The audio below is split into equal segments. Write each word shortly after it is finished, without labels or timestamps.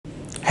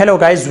Hello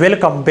guys,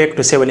 welcome back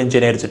to Civil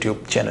Engineers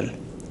YouTube channel.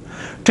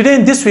 Today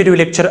in this video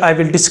lecture I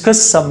will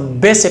discuss some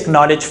basic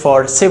knowledge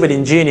for civil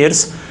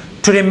engineers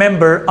to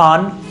remember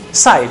on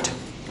site.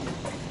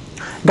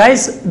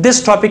 Guys,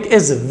 this topic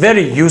is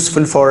very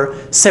useful for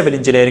civil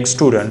engineering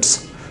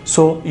students.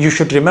 So you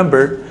should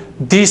remember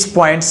these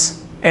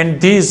points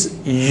and these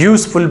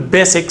useful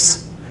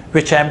basics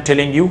which I am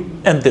telling you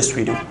in this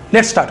video.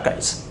 Let's start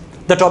guys.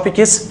 The topic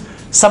is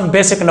some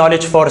basic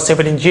knowledge for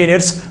civil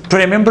engineers to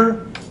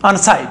remember on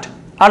site.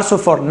 Also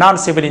for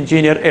non-civil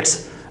engineer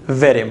it's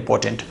very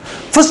important.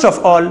 First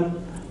of all,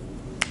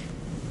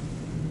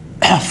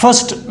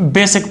 first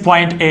basic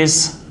point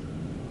is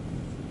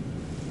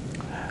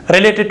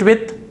related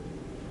with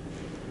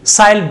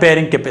soil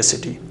bearing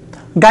capacity.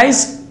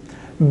 Guys,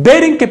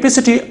 bearing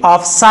capacity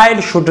of soil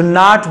should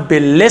not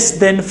be less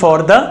than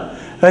for the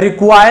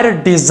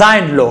required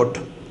design load,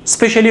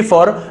 especially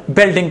for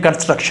building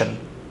construction.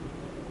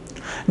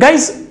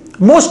 Guys,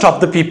 most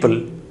of the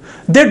people,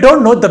 they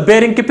don't know the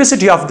bearing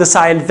capacity of the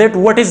soil, that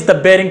what is the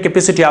bearing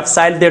capacity of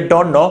soil, they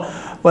don't know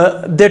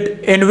that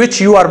in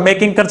which you are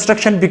making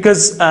construction,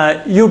 because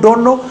you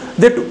don't know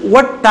that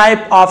what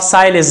type of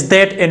soil is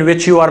that in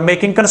which you are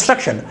making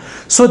construction.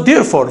 So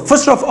therefore,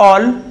 first of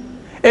all,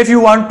 if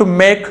you want to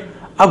make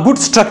a good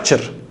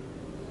structure,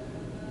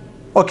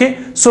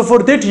 okay, so for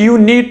that you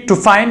need to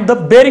find the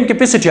bearing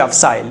capacity of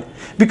soil,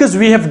 because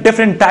we have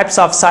different types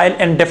of soil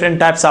and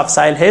different types of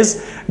soil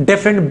has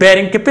different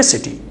bearing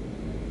capacity.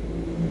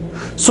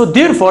 So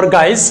therefore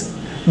guys,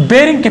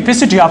 bearing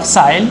capacity of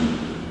soil,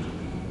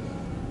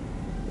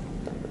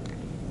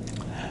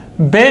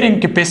 bearing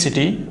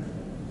capacity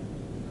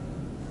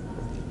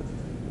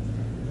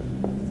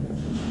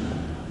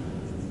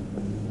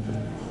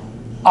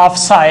of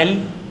soil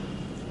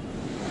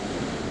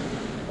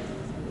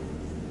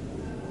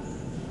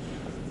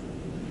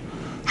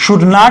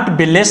should not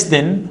be less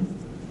than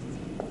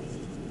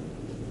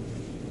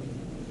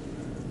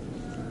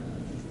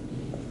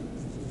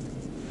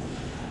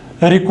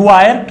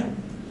required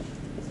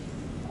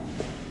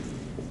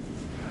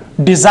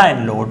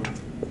design load.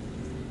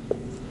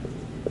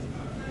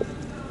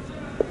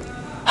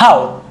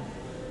 How?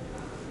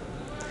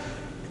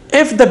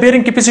 If the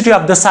bearing capacity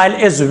of the soil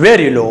is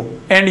very low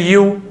and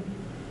you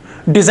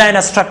design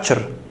a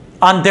structure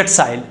on that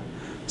soil,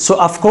 so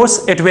of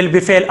course it will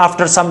be fail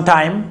after some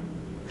time,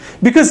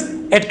 because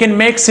it can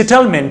make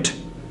settlement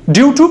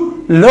due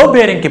to low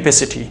bearing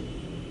capacity,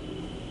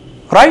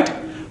 right?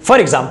 For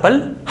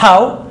example,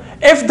 how?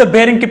 If the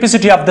bearing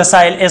capacity of the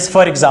soil is,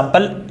 for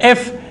example,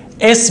 if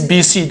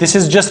SBC, this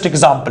is just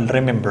example,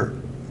 remember,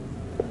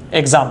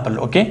 example,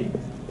 okay?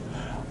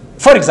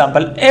 For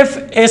example, if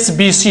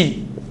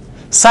SBC,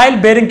 soil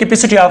bearing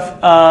capacity of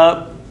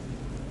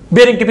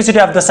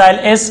the soil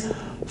is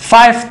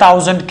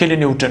 5000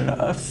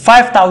 kilonewton,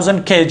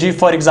 5000 kg,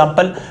 for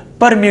example,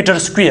 per meter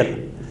square.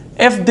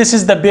 If this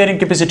is the bearing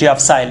capacity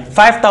of soil,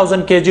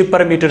 5000 kg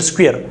per meter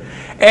square,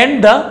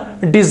 and the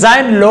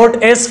design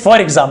load is, for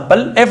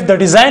example, if the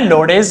design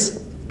load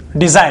is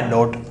design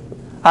load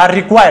or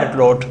required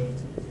load,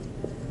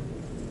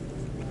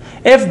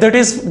 if that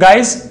is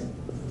guys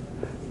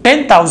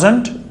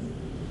 10,000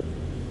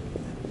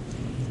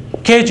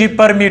 kg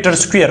per meter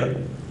square,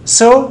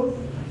 so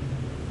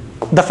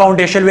the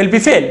foundation will be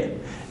fail,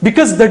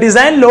 because the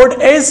design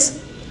load is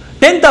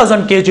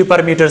 10,000 kg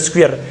per meter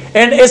square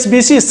and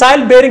SBC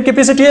soil bearing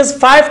capacity is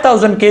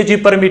 5000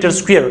 kg per meter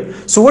square.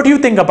 So what do you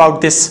think about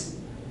this?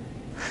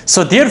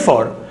 So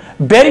therefore,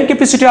 bearing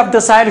capacity of the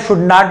soil should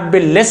not be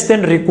less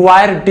than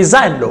required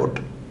design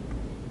load.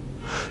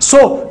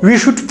 So we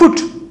should put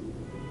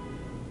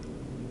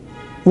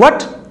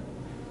what?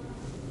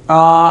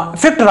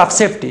 Factor of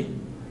safety,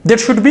 that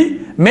should be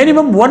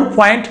minimum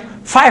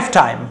 1.5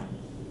 time.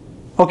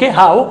 Okay,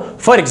 how?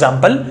 For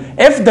example,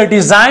 if the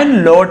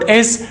design load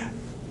is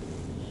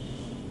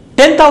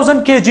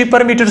 10,000 kg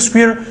per meter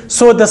square,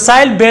 so the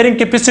soil bearing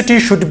capacity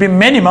should be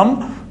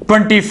minimum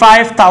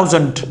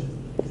 25,000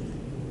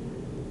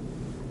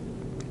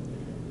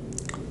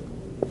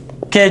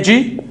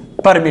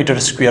 kg per meter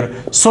square.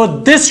 So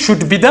this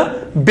should be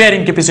the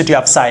bearing capacity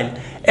of soil.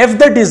 If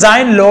the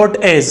design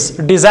load is,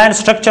 design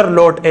structure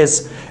load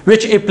is,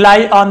 which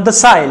apply on the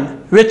soil,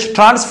 which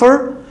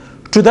transfer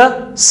to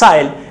the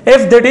soil,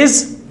 if that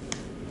is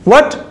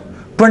what?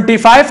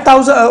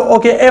 25,000,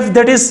 okay, if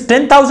that is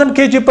 10,000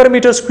 kg per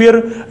meter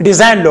square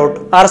design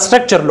load or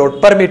structure load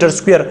per meter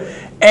square,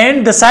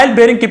 and the soil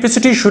bearing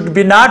capacity should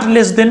be not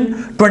less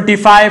than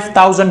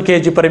 25,000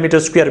 kg per meter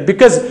square,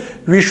 because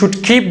we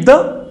should keep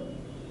the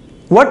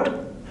what?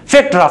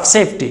 Factor of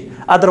safety,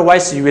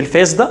 otherwise you will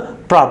face the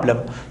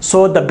problem.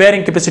 So the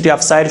bearing capacity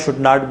of soil should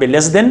not be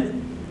less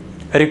than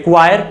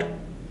required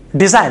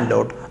design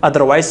load,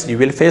 otherwise you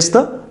will face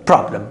the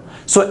problem.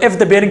 So if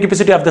the bearing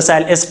capacity of the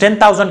soil is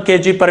 10,000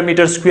 kg per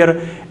meter square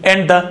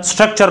and the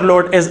structure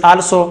load is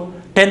also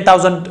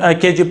 10,000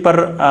 kg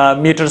per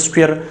meter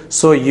square,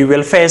 so you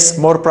will face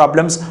more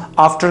problems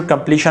after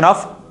completion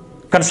of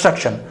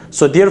construction.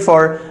 So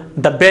therefore,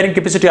 the bearing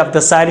capacity of the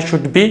soil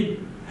should be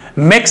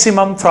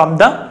maximum from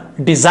the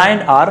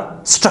design or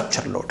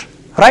structure load,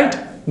 Right?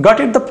 Got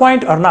it the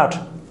point or not?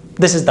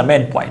 This is the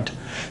main point.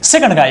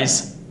 Second,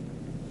 guys,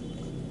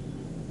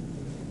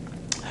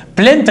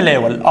 plinth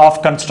level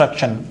of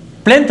construction,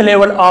 plinth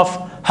level of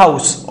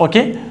house.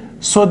 Okay,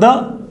 so the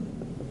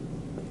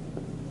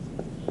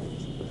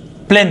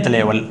plinth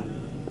level,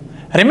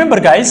 remember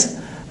guys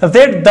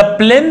that the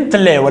plinth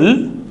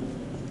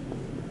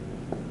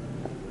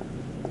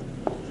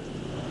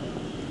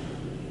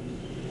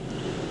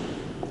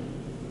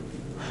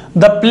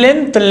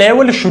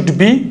level should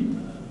be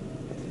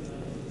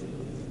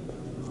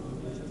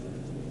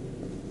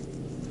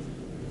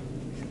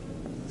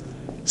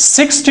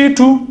 60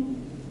 to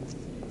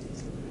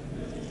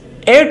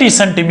 80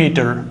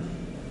 centimeter.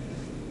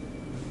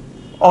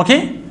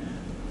 Okay,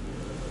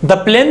 the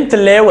plinth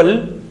level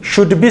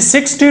should be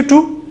 60 to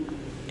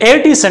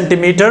 80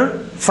 centimeter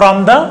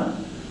from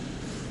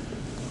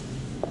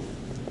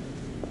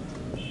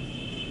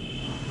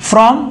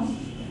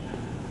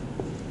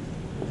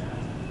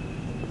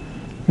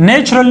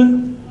natural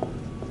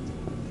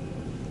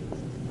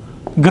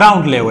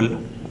ground level,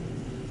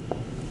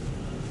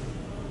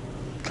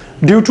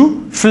 due to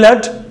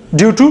flood,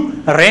 due to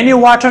rainy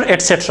water,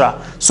 etc.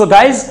 So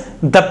guys,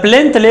 the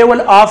plinth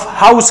level of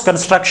house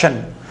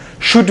construction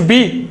should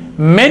be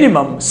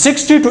minimum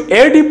 60 to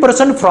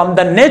 80% from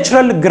the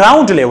natural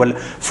ground level.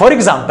 For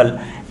example,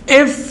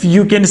 if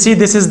you can see,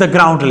 this is the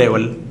ground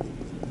level,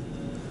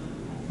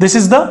 this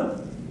is the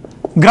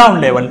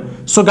ground level.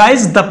 So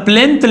guys, the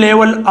plinth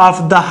level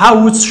of the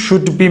house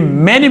should be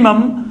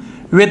minimum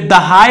with the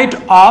height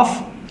of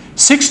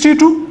 60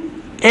 to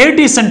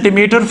 80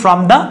 centimeter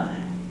from the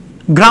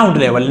ground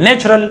level,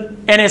 natural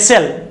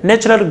NSL,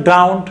 natural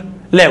ground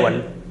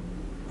level,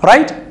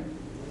 right?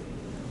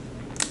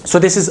 So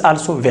this is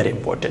also very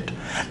important.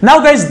 Now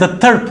guys, the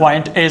third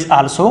point is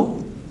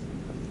also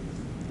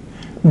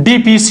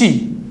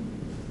DPC,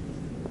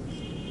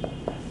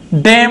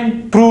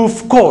 dam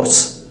proof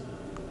course.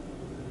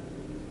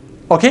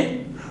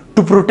 Okay,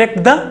 to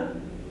protect the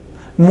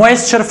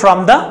moisture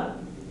from the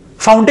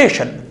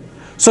foundation.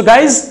 So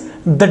guys,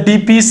 the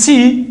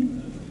DPC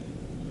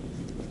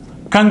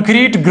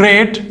concrete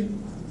grade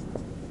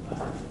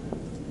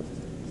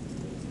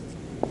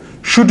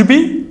should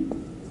be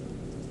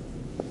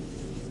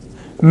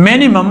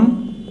minimum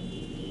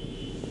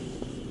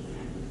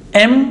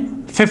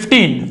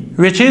M15,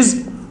 which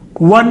is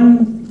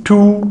 1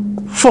 to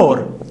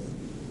 4.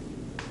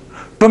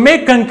 To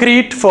make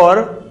concrete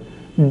for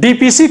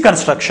DPC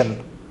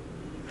construction,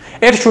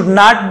 it should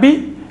not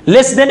be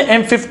less than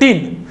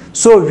M15.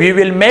 So we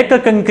will make a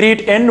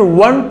concrete in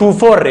 1 to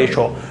 4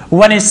 ratio.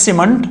 1 is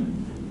cement,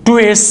 2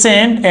 is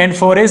sand, and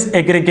 4 is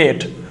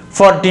aggregate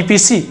for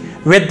DPC,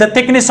 with the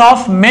thickness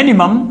of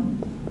minimum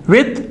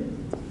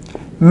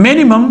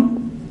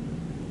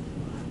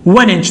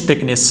 1 inch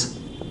thickness.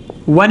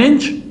 1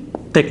 inch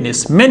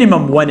thickness,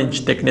 minimum 1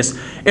 inch thickness.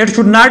 It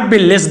should not be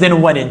less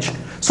than 1 inch.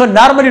 So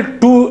normally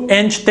 2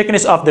 inch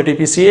thickness of the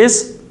DPC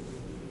is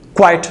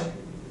quite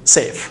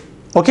safe.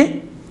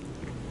 Okay,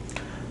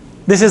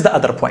 this is the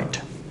other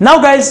point. Now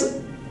guys,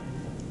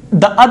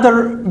 the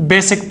other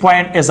basic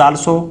point is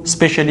also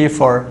especially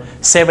for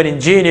civil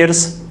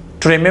engineers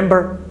to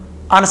remember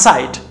on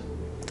site.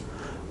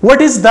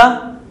 What is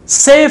the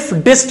safe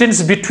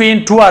distance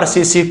between two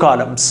RCC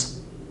columns?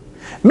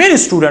 Many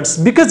students,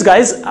 because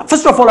guys,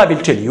 first of all I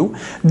will tell you,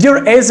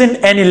 there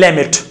isn't any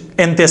limit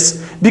in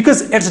this,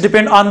 because it's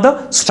depend on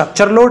the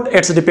structure load,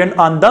 it's depend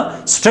on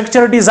the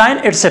structure design,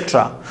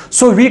 etc.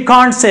 So we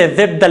can't say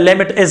that the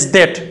limit is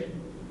that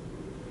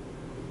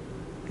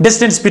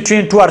distance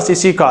between two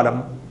RCC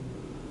column.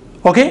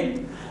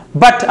 Okay,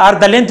 but are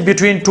the length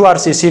between two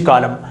RCC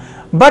column,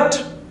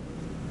 but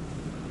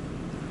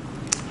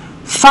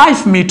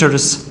 5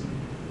 meters,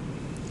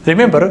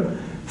 remember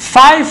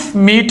 5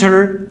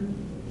 meter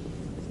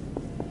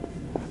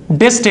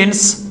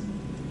distance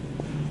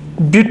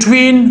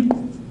between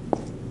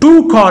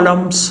two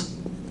columns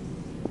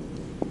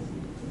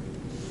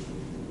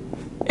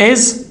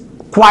is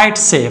quite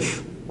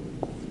safe.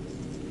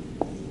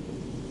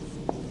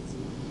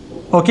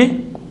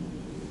 Okay,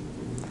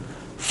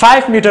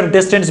 5 meter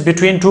distance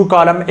between two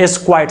columns is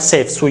quite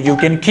safe. So you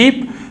can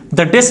keep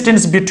the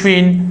distance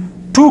between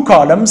two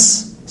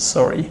columns.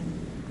 Sorry,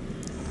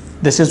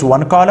 this is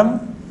one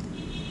column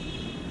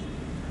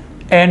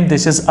and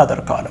this is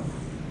other column,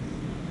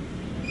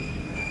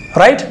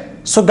 right?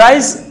 So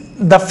guys,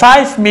 the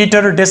 5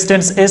 meter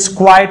distance is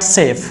quite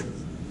safe.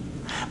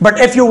 But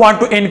if you want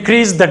to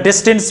increase the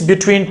distance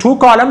between two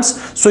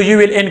columns, so you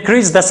will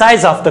increase the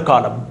size of the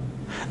column,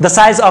 the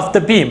size of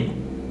the beam,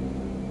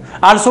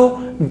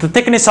 also the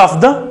thickness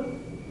of the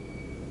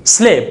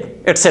slab,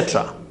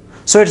 etc.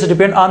 So it's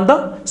depend on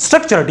the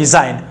structure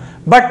design.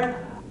 But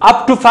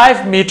up to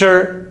 5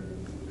 meter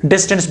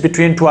distance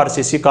between two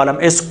RCC column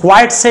is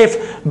quite safe.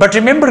 But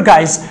remember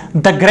guys,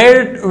 the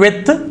grade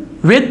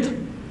with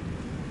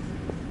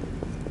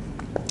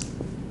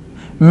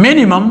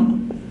minimum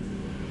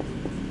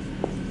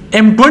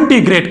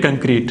M20 grade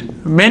concrete,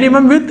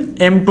 minimum with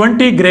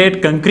M20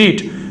 grade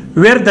concrete,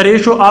 where the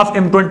ratio of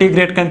M20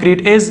 grade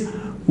concrete is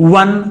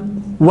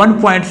 1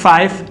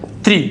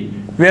 1.5, 3,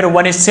 where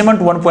 1 is cement,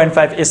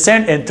 1.5 is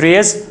sand, and 3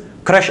 is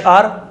crush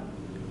or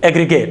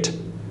aggregate.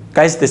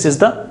 Guys, this is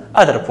the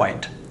other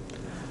point.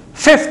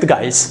 Fifth,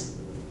 guys,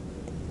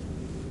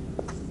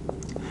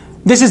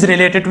 this is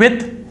related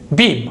with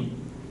beam.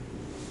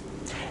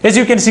 As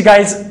you can see,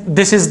 guys,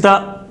 this is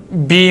the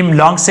beam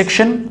long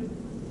section.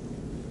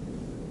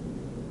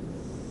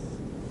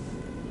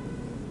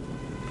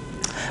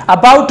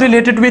 About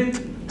related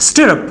with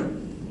stirrup.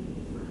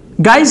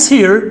 Guys,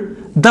 here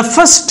the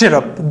first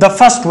stirrup, the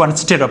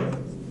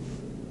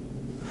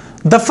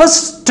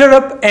first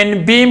stirrup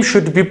and beam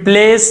should be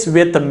placed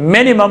with a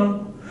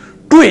minimum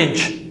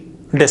 2-inch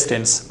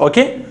distance.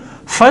 Okay,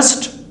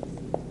 first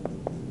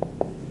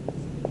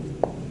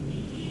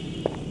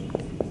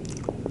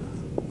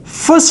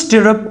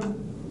stirrup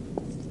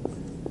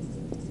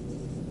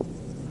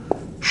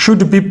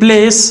should be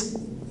placed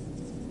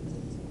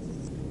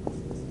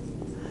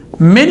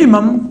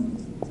minimum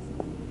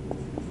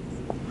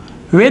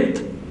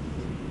with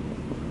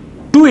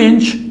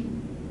 2-inch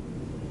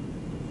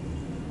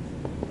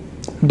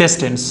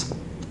distance.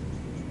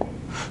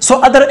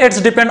 So other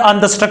it's depend on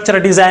the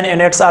structural design,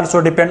 and it's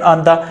also depend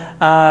on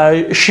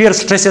the shear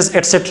stresses,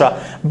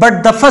 etc.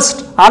 But the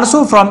first,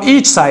 also from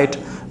each side,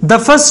 the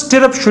first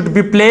stirrup should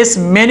be placed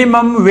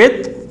minimum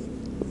with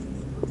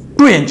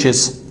 2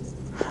 inches.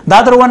 The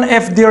other one,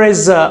 if there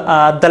is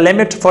the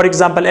limit, for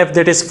example, if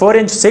that is 4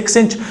 inch, 6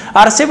 inch,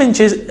 or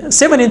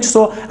 7 inch,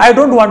 so I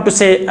don't want to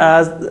say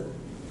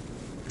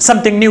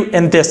something new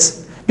in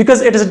this,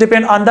 because it is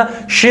depend on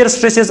the shear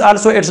stresses,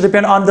 also it's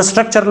depend on the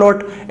structure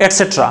load,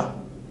 etc.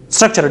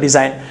 structural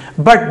design.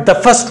 But the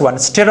first one,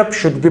 stirrup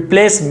should be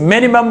placed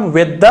minimum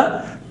with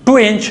the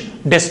 2-inch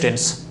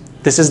distance.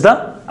 This is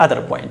the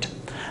other point.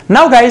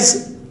 Now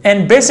guys,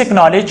 in basic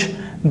knowledge,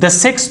 the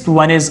sixth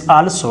one is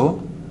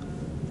also,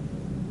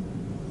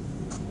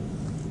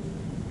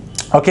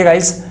 okay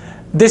guys,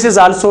 this is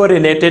also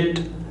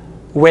related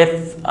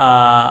with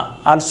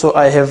also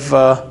I have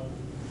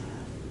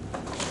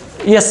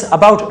yes,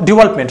 about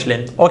development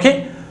length.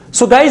 Okay,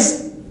 so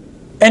guys,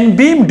 in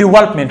beam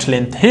development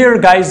length, here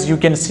guys you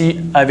can see,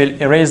 I will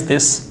erase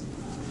this.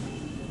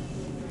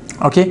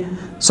 Okay,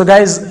 so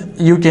guys,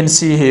 you can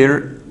see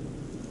here,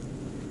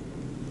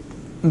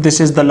 this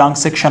is the long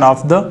section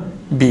of the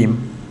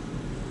beam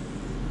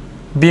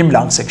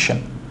long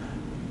section.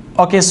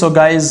 Okay, so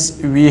guys,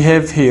 we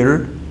have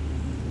here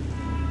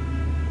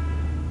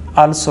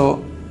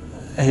also,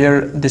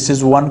 here this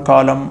is one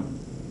column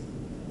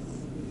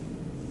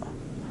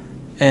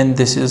and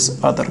this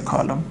is other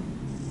column,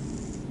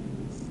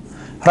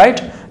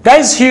 right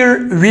guys?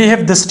 Here we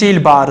have the steel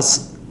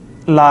bars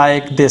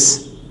like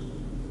this.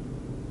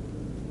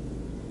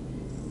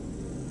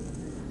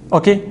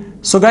 Okay,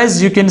 so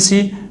guys, you can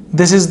see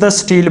this is the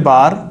steel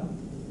bar.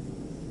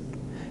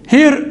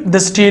 Here the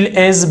steel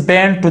is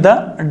bent to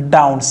the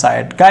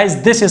downside.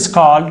 Guys, this is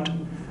called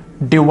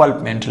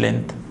development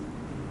length.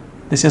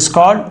 This is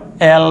called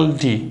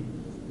LD.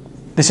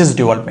 This is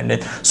development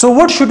length. So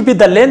what should be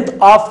the length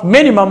of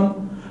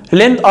minimum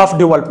length of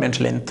development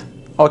length?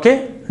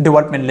 Okay,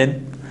 development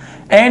length.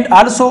 And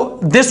also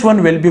this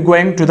one will be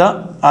going to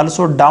the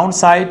also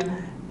downside,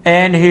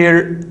 and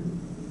here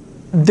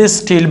this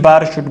steel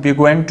bar should be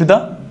going to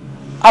the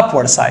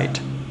upward side.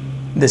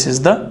 This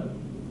is the,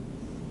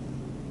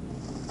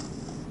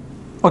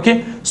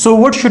 okay, so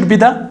what should be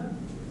the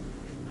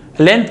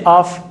length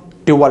of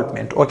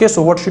development? Okay,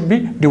 so what should be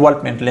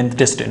development length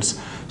distance?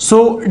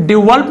 So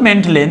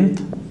development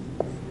length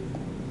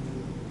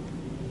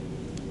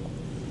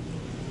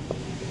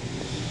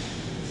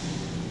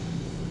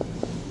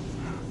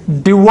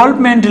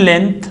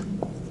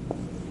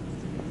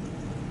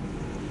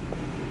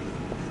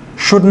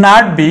should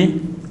not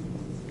be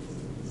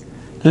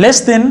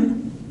less than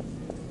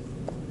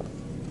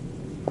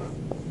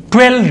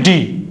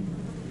 12D.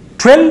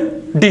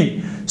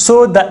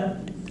 So the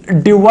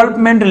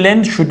development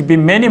length should be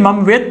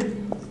minimum with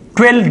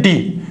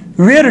 12D,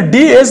 where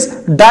D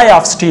is dia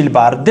of steel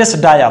bar, this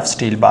dia of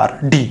steel bar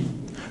D.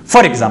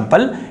 For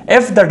example,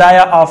 if the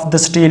dia of the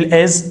steel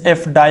is,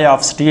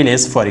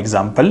 for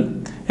example,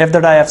 if the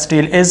dia of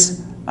steel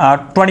is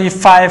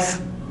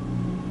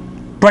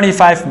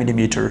 25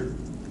 millimeter,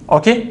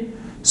 okay,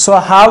 so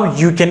how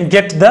you can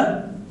get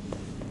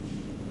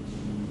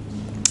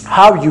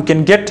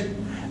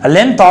a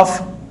length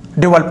of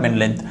development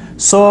length?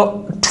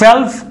 So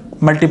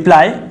 12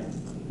 multiply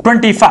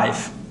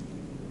 25,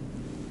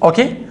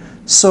 okay,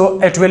 so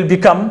it will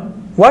become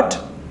what?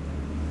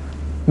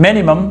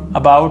 Minimum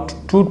about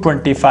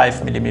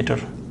 225 millimeter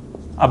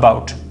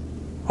about.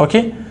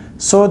 Okay,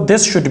 so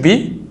this should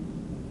be,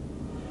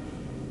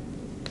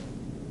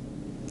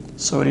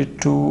 sorry,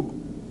 to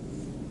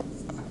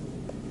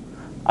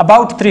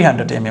about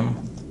 300 mm.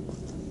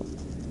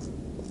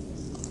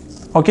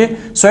 Okay,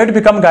 so it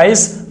become,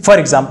 guys, for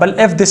example,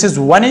 if this is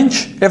 1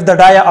 inch, if the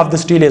dia of the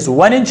steel is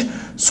 1 inch,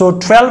 so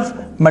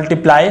 12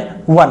 multiply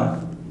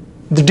 1,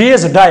 the D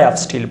is a dia of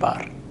steel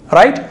bar,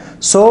 right?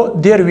 So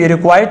there we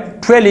require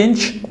 12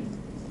 inch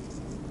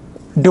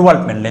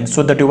development length.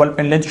 So the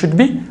development length should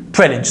be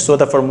 12 inch. So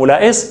the formula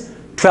is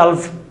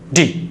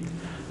 12D.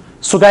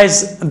 So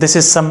guys, this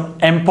is some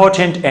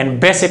important and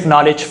basic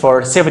knowledge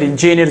for civil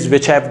engineers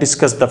which I have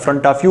discussed the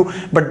front of you,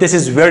 but this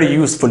is very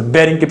useful.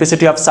 Bearing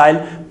capacity of soil,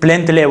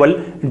 plinth level,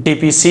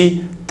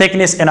 DPC,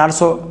 thickness, and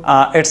also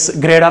its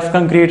grade of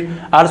concrete,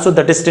 also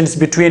the distance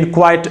between,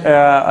 quite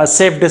a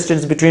safe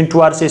distance between two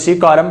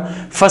RCC column,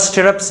 first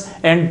stirrups,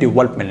 and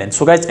development length.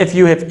 So guys, if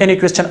you have any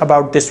question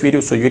about this video,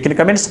 so you can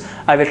comments,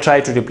 I will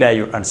try to reply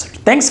your answer.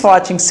 Thanks for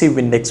watching. See you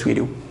in next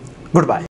video. Goodbye.